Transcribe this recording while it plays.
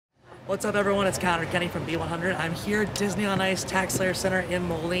What's up, everyone? It's Connor Kenny from B100. I'm here at Disney on Ice Tax Slayer Center in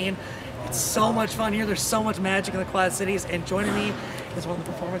Moline. It's so much fun here. There's so much magic in the Quad Cities, and joining me is one of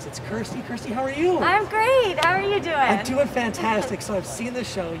the performers. It's Kirstie. Kirstie, how are you? I'm great. How are you doing? I'm doing fantastic. So I've seen the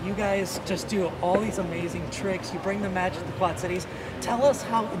show. You guys just do all these amazing tricks. You bring the magic to the Quad Cities. Tell us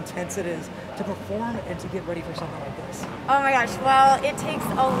how intense it is to perform and to get ready for something like this. Oh my gosh. Well, it takes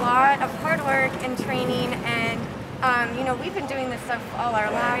a lot of hard work and training, and you know, we've been doing this stuff all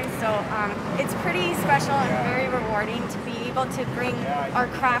our lives, so it's pretty special and very rewarding to be able to bring our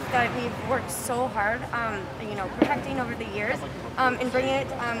craft that we've worked so hard, you know, perfecting over the years, and bring it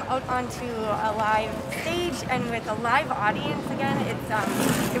out onto a live stage and with a live audience again.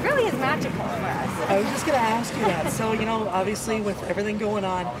 It really is magical for us. I was just going to ask you that. So, you know, obviously with everything going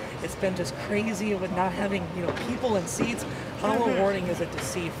on, it's been just crazy with not having, you know, people in seats. How rewarding is it to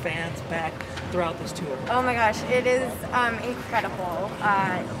see fans back throughout this tour? Oh my gosh, it is incredible.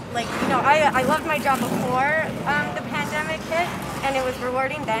 Like, you know, I loved my job before the pandemic hit, and it was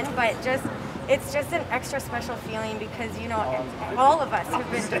rewarding then, but it's just an extra special feeling because, you know, all of us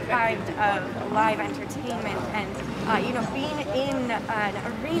have been deprived of live entertainment, and you know, being in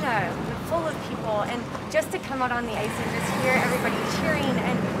an arena full of people and just to come out on the ice and just hear everybody cheering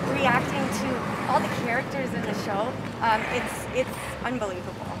and reacting to all the characters in the show, it's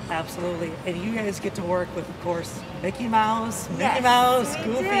unbelievable. Absolutely. And you guys get to work with, of course, Mickey Mouse, Yes,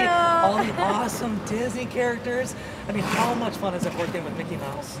 Goofy, do. all the awesome Disney characters. I mean, how much fun is it working with Mickey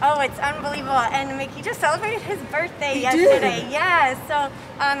Mouse? Oh, it's unbelievable. And Mickey just celebrated his birthday He yesterday. did. Yeah, so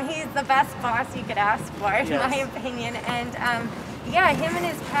he's the best boss you could ask for, in my opinion. And yeah, him and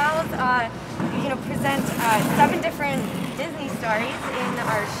his pals, you know, present 7 different Disney stories in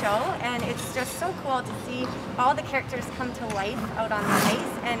our show, and it's just so cool to see all the characters come to life out on the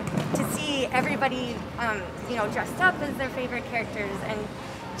ice, and to see everybody, you know, dressed up as their favorite characters and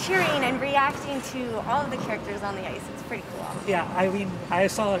cheering and reacting to all of the characters on the ice. It's pretty cool. Yeah, I mean, I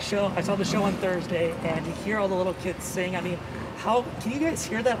saw the show on Thursday, and to hear all the little kids sing, I mean, how can you guys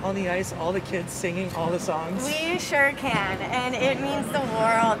hear that on the ice, all the kids singing all the songs? We sure can, and it means the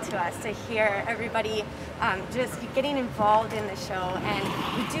world to us to hear everybody just getting involved in the show. And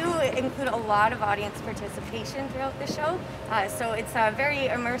we do include a lot of audience participation throughout the show, so it's a very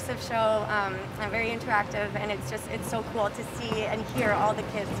immersive show, very interactive, and it's so cool to see and hear all the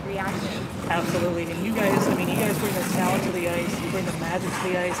kids' reactions. Absolutely, and you guys, I mean, you guys bring the talent to the ice, you bring the magic to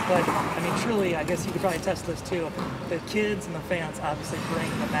the ice, but I mean, truly, I guess you could probably test this too. The kids and the fans obviously bring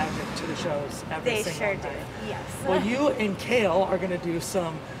the magic to the shows every single They night. sure do, yes. Well, you and Kale are going to do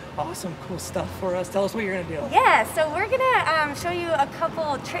some awesome, cool stuff for us. Tell us what you're going to do. Yeah, so we're going to show you a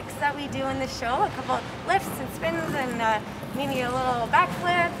couple tricks that we do in the show, a couple lifts and spins and maybe a little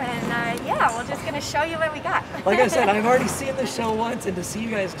backflip, and yeah, we're just going to show you what we got. Like I said, I've already seen the show once, and to see you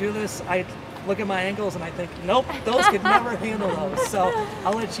guys do this, I look at my ankles and I think, nope, those could never handle those. So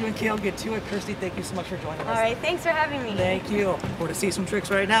I'll let you and Kale get to it. Kirstie, thank you so much for joining us. All right, thanks for having me. Thank you. We're to see some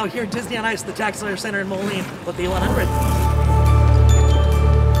tricks right now here at Disney on Ice, the Tax Slayer Center in Moline with B100.